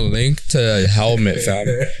sent them a link to a helmet, fam.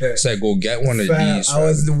 Said go get one of these. I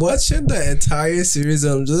was watching the entire series.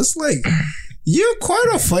 I'm just like, you're quite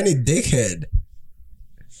a funny dickhead.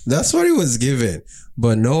 That's what he was given.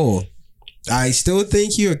 But no, I still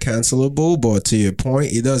think you're cancelable, but to your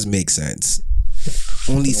point, it does make sense.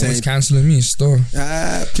 Only saying canceling me still.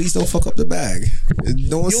 Please don't fuck up the bag.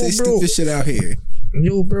 Don't say stupid shit out here.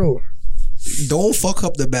 Yo, bro. Don't fuck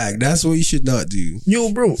up the bag. That's what you should not do.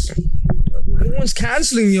 Yo, bro. No one's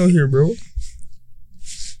canceling me out here, bro.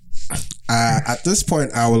 At this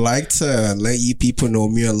point, I would like to let you people know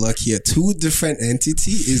me and Lucky are two different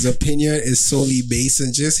entities. His opinion is solely based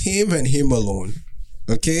on just him and him alone.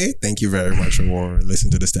 Okay? Thank you very much for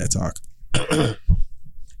listening to the Stat Talk.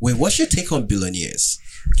 Wait, what's your take on billionaires?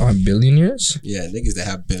 On billionaires? Yeah, niggas that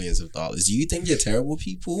have billions of dollars. Do you think they're terrible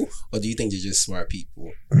people, or do you think they're just smart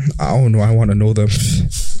people? I don't know. I want to know them.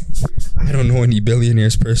 I don't know any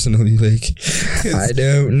billionaires personally. Like, I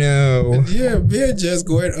don't know. Yeah, we're just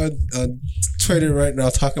going on Twitter right now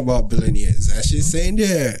talking about billionaires. And she's saying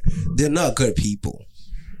they're not good people.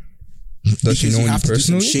 Does she know any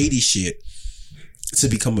personally? Do some shady shit to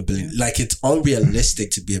become a billionaire. Like, it's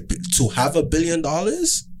unrealistic to have $1 billion.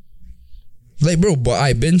 Like, bro, but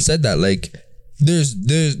I been said that, like,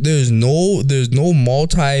 there's no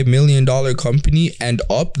multi-million-dollar company end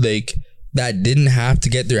up like that didn't have to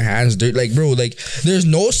get their hands dirty. Like, bro, like, there's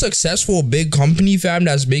no successful big company, fam,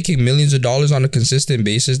 that's making millions of dollars on a consistent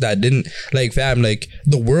basis that didn't, like, fam, like,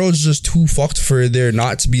 the world's just too fucked for there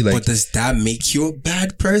not to be, like... But does that make you a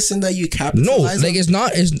bad person that you capitalize No, like, it's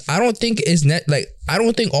not, I don't think it's I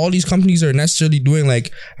don't think all these companies are necessarily doing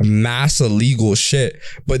like mass illegal shit,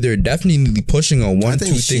 but they're definitely pushing on one, two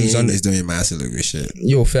things. Shein is doing mass illegal shit.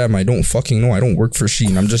 Yo, fam, I don't fucking know. I don't work for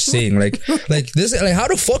Shein. I'm just saying, like this, like, how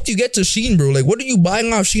the fuck do you get to Shein, bro? Like, what are you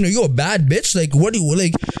buying off Shein? Are you a bad bitch? Like, what do you,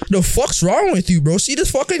 like, the fuck's wrong with you, bro? See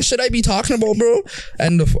this fucking shit I be talking about, bro?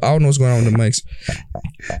 And I don't know what's going on with the mics.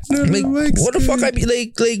 Like, what the fuck I be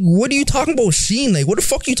like, what are you talking about Shein? Like, what the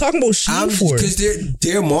fuck are you talking about Shein for? Because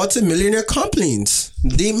they're multi-millionaire companies.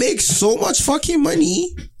 They make so much fucking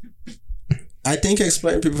money. I think I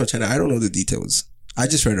explained people from China. I don't know the details. I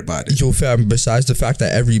just read about it. Yo, fam, besides the fact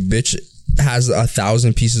that every bitch has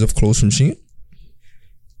 1,000 pieces of clothes from Shein.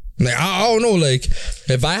 Like, I don't know, like,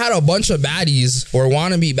 if I had a bunch of baddies or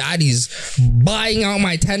wannabe baddies buying out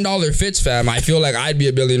my $10 fits, fam, I feel like I'd be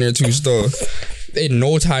a billionaire too still. In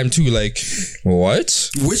no time too, like, what?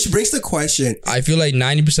 Which brings the question. I feel like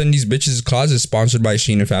 90% of these bitches' closet is sponsored by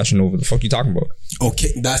Shein and Fashion Nova. The fuck you talking about? Okay,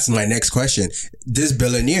 that's my next question. These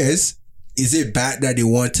billionaires, is it bad that they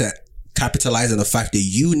want to capitalize on the fact that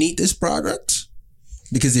you need this product?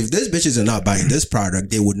 Because if these bitches are not buying this product,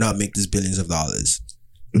 they would not make this billions of dollars.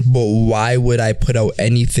 But why would I put out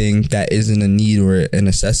anything that isn't a need or a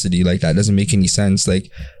necessity? Like, that doesn't make any sense. Like,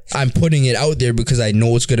 I'm putting it out there because I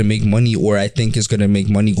know it's going to make money, or I think it's going to make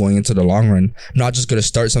money going into the long run. I'm not just going to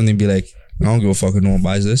start something and be like, I don't give a fuck if no one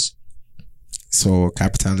buys this. So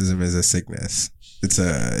capitalism is a sickness. It's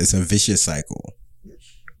a vicious cycle.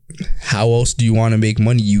 How else do you want to make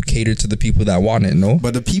money? You cater to the people that want it, no?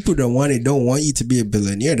 But the people that want it don't want you to be a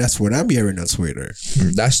billionaire. That's what I'm hearing on Twitter.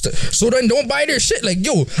 So then don't buy their shit. Like,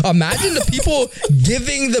 yo, imagine the people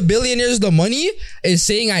giving the billionaires the money is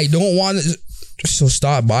saying, I don't want it. So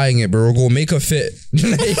stop buying it, bro. Go make a fit.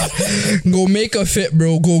 Go make a fit,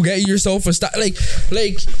 bro. Go get yourself a style. Like,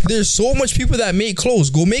 there's so much people that make clothes.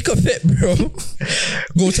 Go make a fit, bro.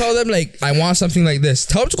 Go tell them, like, I want something like this.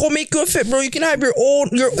 Tell them to go make you a fit, bro. You can have your own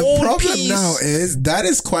piece. The problem now is that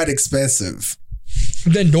is quite expensive.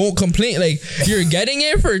 Then don't complain. Like, you're getting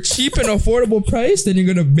it for a cheap and affordable price, then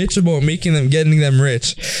you're gonna bitch about getting them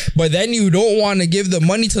rich. But then you don't want to give the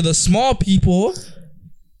money to the small people.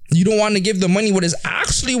 you don't want to give the money what is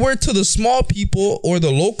actually worth to the small people or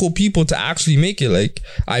the local people to actually make it. Like,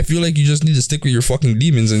 I feel like you just need to stick with your fucking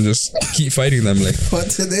demons and just keep fighting them. Like, on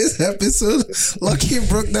today's episode, Lucky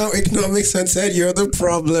broke down economics and said you're the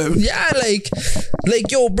problem. Yeah, like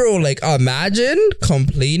yo, bro, like imagine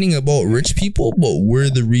complaining about rich people, but we're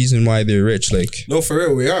the reason why they're rich. Like, no, for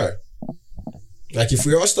real, we are. Like, if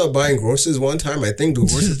we all start buying groceries one time, I think the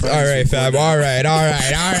grocery prices. All right, fam. All right.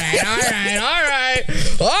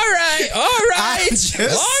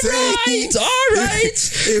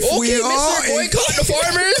 If we all Mr. Boycott the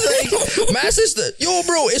farmers, like, my sister, yo,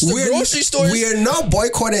 bro, it's the grocery stores. We are not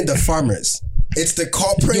boycotting the farmers. It's the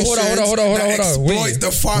corporations that exploit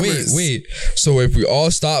the farmers. Wait. So if we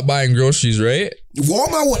all stop buying groceries, right?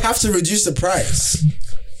 Walmart will have to reduce the price.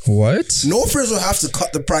 What? No first will have to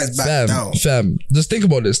cut the price back down. Fam, just think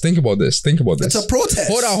about this. It's a protest.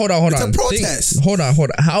 Hold on. It's a protest. Hold on.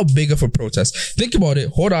 How big of a protest? Think about it.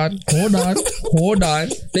 Hold on.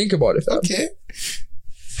 Think about it, fam. Okay.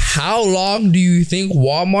 How long do you think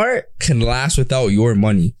Walmart can last without your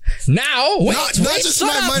money? Now, not just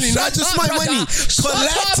my money.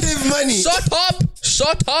 Collective money.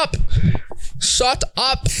 Shut up.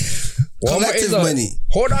 Collective money.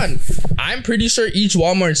 Hold on. I'm pretty sure each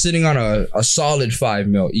Walmart is sitting on a solid 5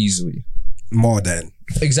 mil easily. More than.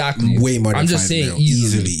 Exactly. Way more than I'm just 5 saying mil.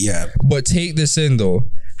 easily. Yeah. But take this in though.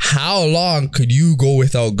 How long could you go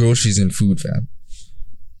without groceries and food, fam?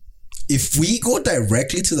 If we go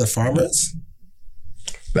directly to the farmers,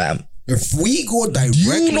 fam. If we go directly to the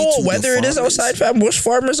farmers. Do you know whether it is outside, fam? Which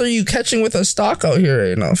farmers are you catching with a stock out here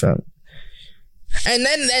right now, fam? And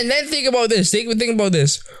then think about this. Think about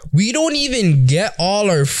this. We don't even get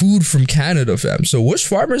all our food from Canada, fam. So which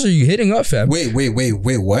farmers are you hitting up, fam? Wait,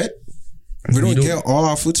 what? We don't get all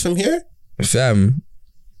our foods from here? Fam,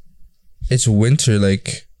 it's winter.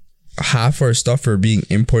 Like, half our stuff are being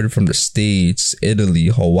imported from the States, Italy,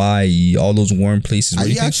 Hawaii, all those warm places. Are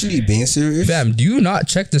you actually being serious? Fam, do you not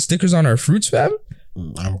check the stickers on our fruits, fam?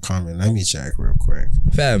 I'm coming. Let me check real quick.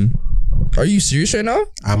 Fam, are you serious right now?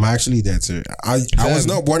 I'm actually dead serious. I was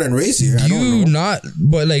not born and raised here. I don't know.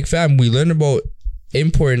 But like, fam, we learned about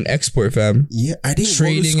import and export, fam. Yeah, I didn't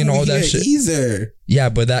trading go to and all that shit shit either. Yeah,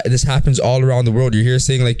 but this happens all around the world. You're here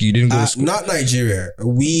saying like you didn't go to school. Not Nigeria.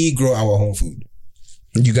 We grow our home food.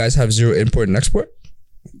 You guys have zero import and export?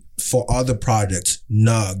 For other products,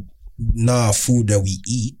 nah, food that we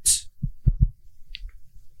eat.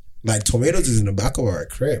 Like tomatoes is in the back of our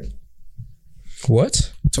crib.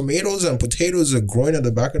 What? Tomatoes and potatoes are growing at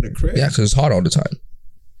the back of the crib. Yeah, because it's hot all the time.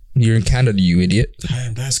 You're in Canada, you idiot.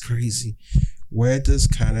 Damn, that's crazy. Where does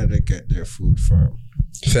Canada get their food from?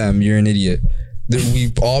 Fam, you're an idiot.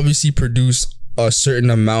 We obviously produce a certain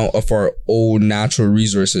amount of our own natural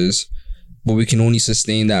resources, but we can only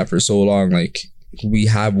sustain that for so long. Like, we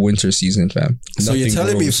have winter season, fam. So you're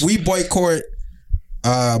telling me if we boycott,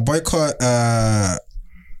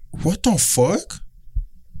 what the fuck?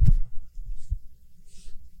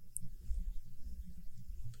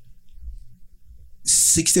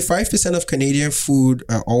 65% of Canadian food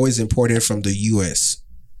are always imported from the US.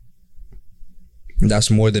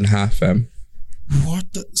 That's more than half, fam.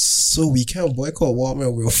 What the? So we can't boycott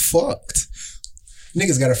Walmart, we're fucked.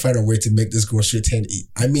 Niggas gotta find a way to make this grocery tent eat.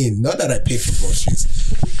 I mean, not that I pay for groceries,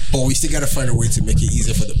 but we still gotta find a way to make it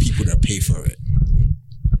easier for the people that pay for it.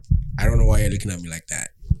 I don't know why you're looking at me like that.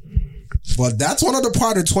 But that's one of the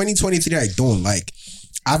part of 2023 I don't like.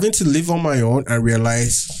 Having to live on my own and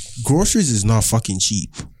realize groceries is not fucking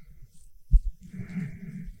cheap.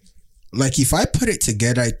 Like, if I put it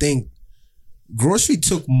together, I think grocery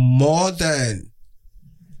took more than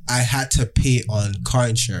I had to pay on car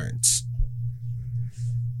insurance.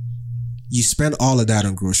 You spend all of that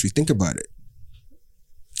on grocery. Think about it.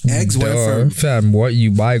 Eggs went from... Fam, what?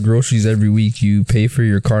 You buy groceries every week. You pay for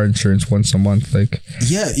your car insurance once a month. Like,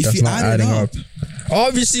 yeah, if you add it up.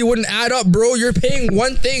 Obviously, it wouldn't add up, bro. You're paying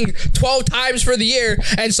one thing 12 times for the year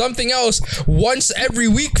and something else once every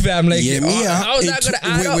week, fam. Like, yeah, how is that going to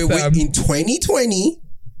add up, fam? In 2020,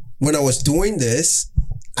 when I was doing this,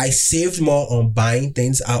 I saved more on buying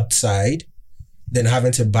things outside than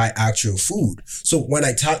having to buy actual food. So when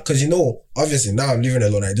I talk, because obviously now I'm living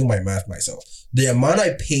alone, I do my math myself. The amount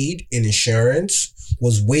I paid in insurance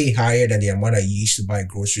was way higher than the amount I used to buy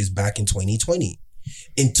groceries back in 2020.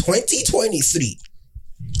 In 2023,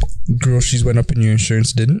 groceries went up and your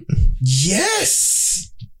insurance didn't?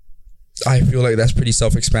 Yes. I feel like that's pretty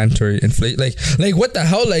self-explanatory. Inflate, like what the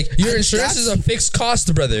hell? Like, your insurance is a fixed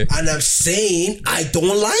cost, brother. And I'm saying I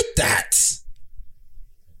don't like that.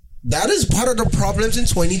 That is part of the problems in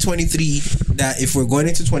 2023 that if we're going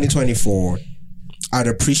into 2024, I'd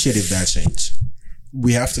appreciate if that changed.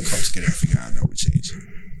 We have to come together and figure out that would change.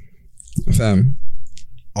 Fam.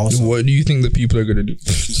 Also, What do you think the people are gonna do?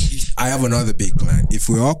 I have another big plan. If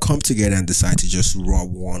we all come together and decide to just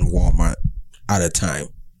rob one Walmart at a time,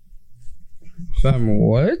 Fam,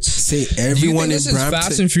 what? say Do you everyone think in this is Fast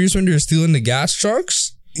Brampton. and Furious when they're stealing the gas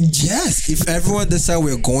trucks? Yes, if everyone decide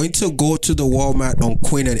we're going to go to the Walmart on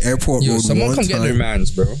Queen and Airport Yo, Road someone one come time. get their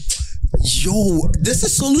mans, bro. Yo, this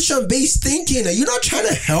is solution-based thinking. Are you not trying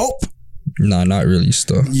to help? Nah, not really,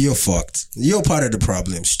 still. You're fucked. You're part of the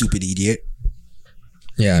problem, stupid idiot.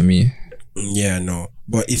 Yeah, me. Yeah, no.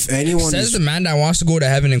 But if anyone Says is... the man that wants to go to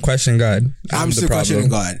heaven and question God. I'm the still questioning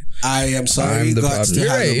God. I am sorry, I'm the God problem. still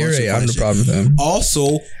You're has right, a you're bunch right. of I'm the questions. problem, fam.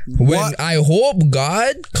 Also, When what... I hope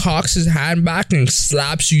God cocks his hand back and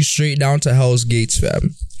slaps you straight down to hell's gates,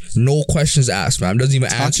 fam. No questions asked, fam. Doesn't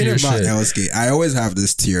even answer Talking your about shit. Hell's Gate, I always have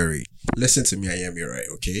this theory. Listen to me, I am you're right,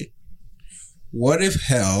 okay? What if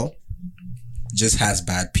hell just has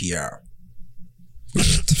bad PR?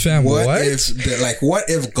 Fam, what? What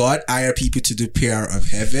if God hired people to do PR of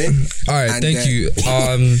heaven? All right, and thank then- you.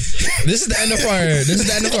 This is the end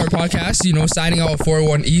of our podcast. You know, signing out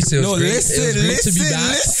 401 East. It was No, great. listen, it was great to be listen, back.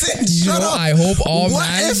 listen. You Shut know, up. I hope all What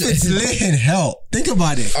mans. if it's lit in hell? Think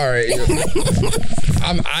about it. All right,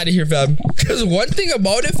 I'm out of here, fam. Because one thing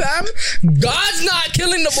about it, fam, God's not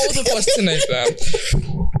killing the both of us tonight, fam.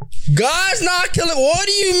 God's not killing. What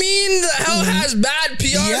do you mean the hell has bad PR?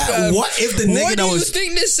 Yeah, fam? what if the nigga What that do you was...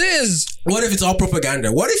 think this is? What if it's all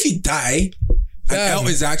propaganda? What if he die and hell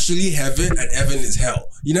is actually heaven and heaven is hell?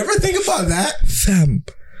 You never think about that? Fam,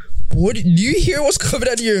 what do you hear what's coming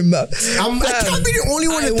out of your mouth? I can't be the only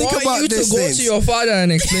one to think about I want you this to go things. to your father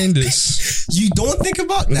and explain this. You don't think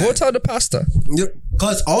about that. Go tell the pastor.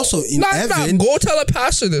 Because also in heaven... Go tell a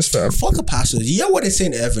pastor this, fam. Fuck a pastor. You know what they say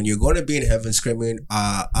in heaven? You're going to be in heaven screaming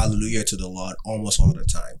hallelujah to the Lord almost all the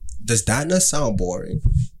time. Does that not sound boring?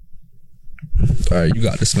 All right, you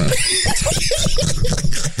got this, man.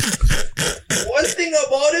 One thing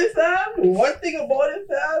about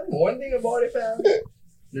it, fam.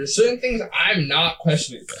 There's certain things I'm not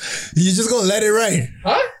questioning. You're just going to let it ride.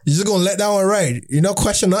 Huh? You're just going to let that one ride. You're not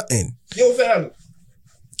questioning nothing. Yo, fam.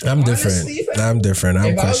 I'm different. Honestly, fam, I'm different. I'm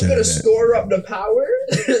if I was questioning gonna that. store up the power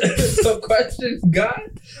to question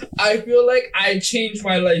God, I feel like I changed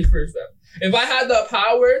my life first, fam. If I had the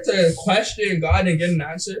power to question God and get an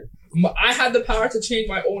answer, I had the power to change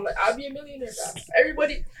my own life. I'd be a millionaire, fam.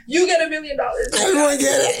 Everybody, you get $1 million. Everyone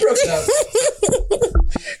get it.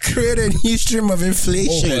 Create a new stream of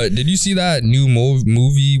inflation. Oh, but did you see that new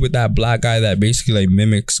movie with that black guy that basically like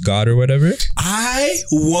mimics God or whatever? I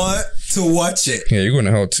want to watch it. Yeah, you're going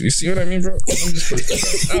to hell too. You see what I mean, bro? I'm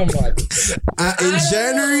just oh my. In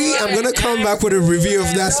January, I'm gonna come back with a review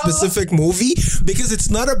of that specific movie because it's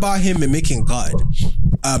not about him mimicking God,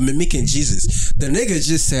 mimicking Jesus. The nigga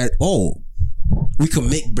just said, "Oh, we can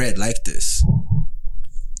make bread like this."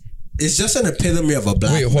 It's just an epitome of a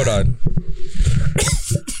black. Wait, hold on.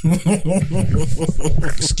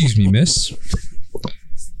 Excuse me, miss.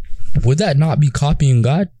 Would that not be copying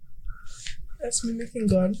God? That's mimicking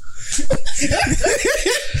God.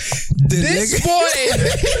 This boy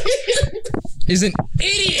is an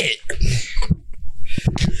idiot.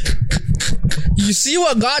 You see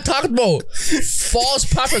what God talked about? False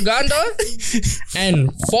propaganda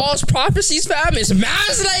and false prophecies, fam. It's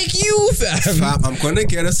mans like you, fam. Fam, I'm gonna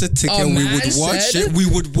get us a ticket. We would watch it. We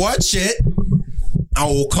would watch it. And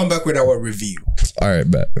we'll come back with our review. All right,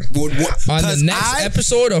 bet. On the next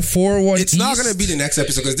episode of 401 It's not gonna be the next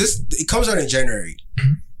episode because it comes out in January.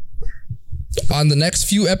 On the next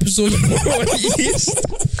few episodes of 401 East.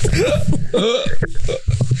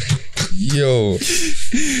 Yo,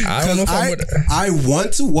 I don't know if I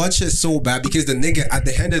want to watch it so bad because the nigga at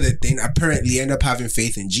the end of the thing apparently ended up having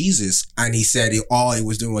faith in Jesus, and he said all he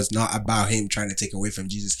was doing was not about him trying to take away from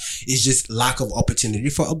Jesus. It's just lack of opportunity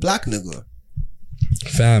for a black nigga.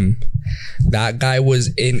 Fam, that guy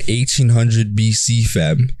was in 1800 BC,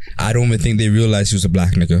 fam. I don't even think they realized he was a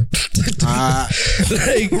black nigga.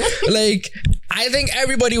 like, I think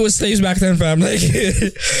everybody was slaves back then, fam. Like,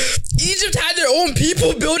 Egypt had their own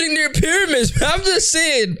people building their pyramids. I'm just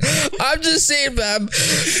saying, fam.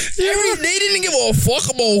 They didn't give a fuck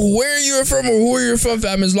about where you're from or who you're from,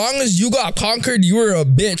 fam. As long as you got conquered, you were a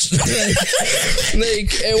bitch.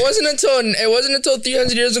 It wasn't until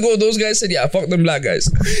 300 years ago those guys said, yeah, fuck them black guys.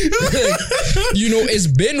 you know, it's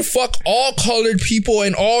been fuck all colored people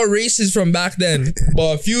and all races from back then.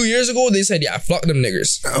 But a few years ago, they said, yeah, fuck them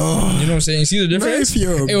niggers. Oh, you know what I'm saying? You see the difference?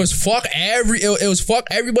 It was fuck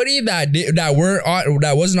everybody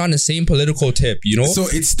that wasn't on the same political tip, you know? So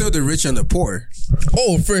it's still the rich and the poor.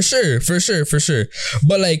 Oh, for sure.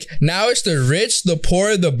 But like now it's the rich, the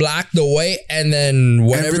poor, the black, the white, and then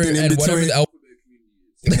whatever Everything in and between. whatever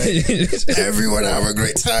the Everyone have a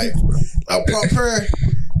great time. A proper.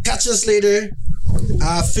 Catch us later.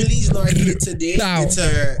 Philly's not here today. No.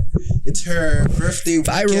 It's her birthday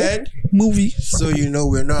weekend. Movie. So you know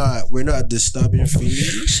we're not disturbing Philly.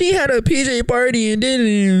 She had a PJ party and didn't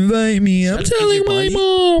invite me. I'm telling my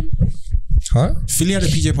mom. Huh? Philly had a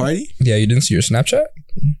PJ party? Yeah, you didn't see your Snapchat?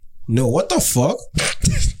 No, what the fuck?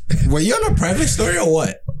 Were you on a private story or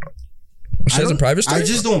what? She has a private story? I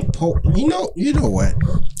just don't you know what?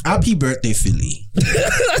 Happy birthday, Philly.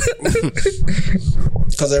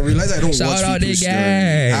 Because I realize I don't Shout watch out people's the story.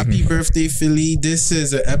 gang. Happy birthday, Philly. This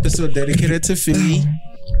is an episode dedicated to Philly.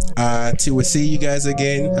 Till we see you guys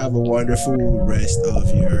again. Have a wonderful rest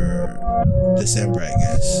of your December, I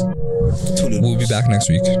guess. We'll be back next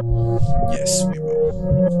week. Yes, we will.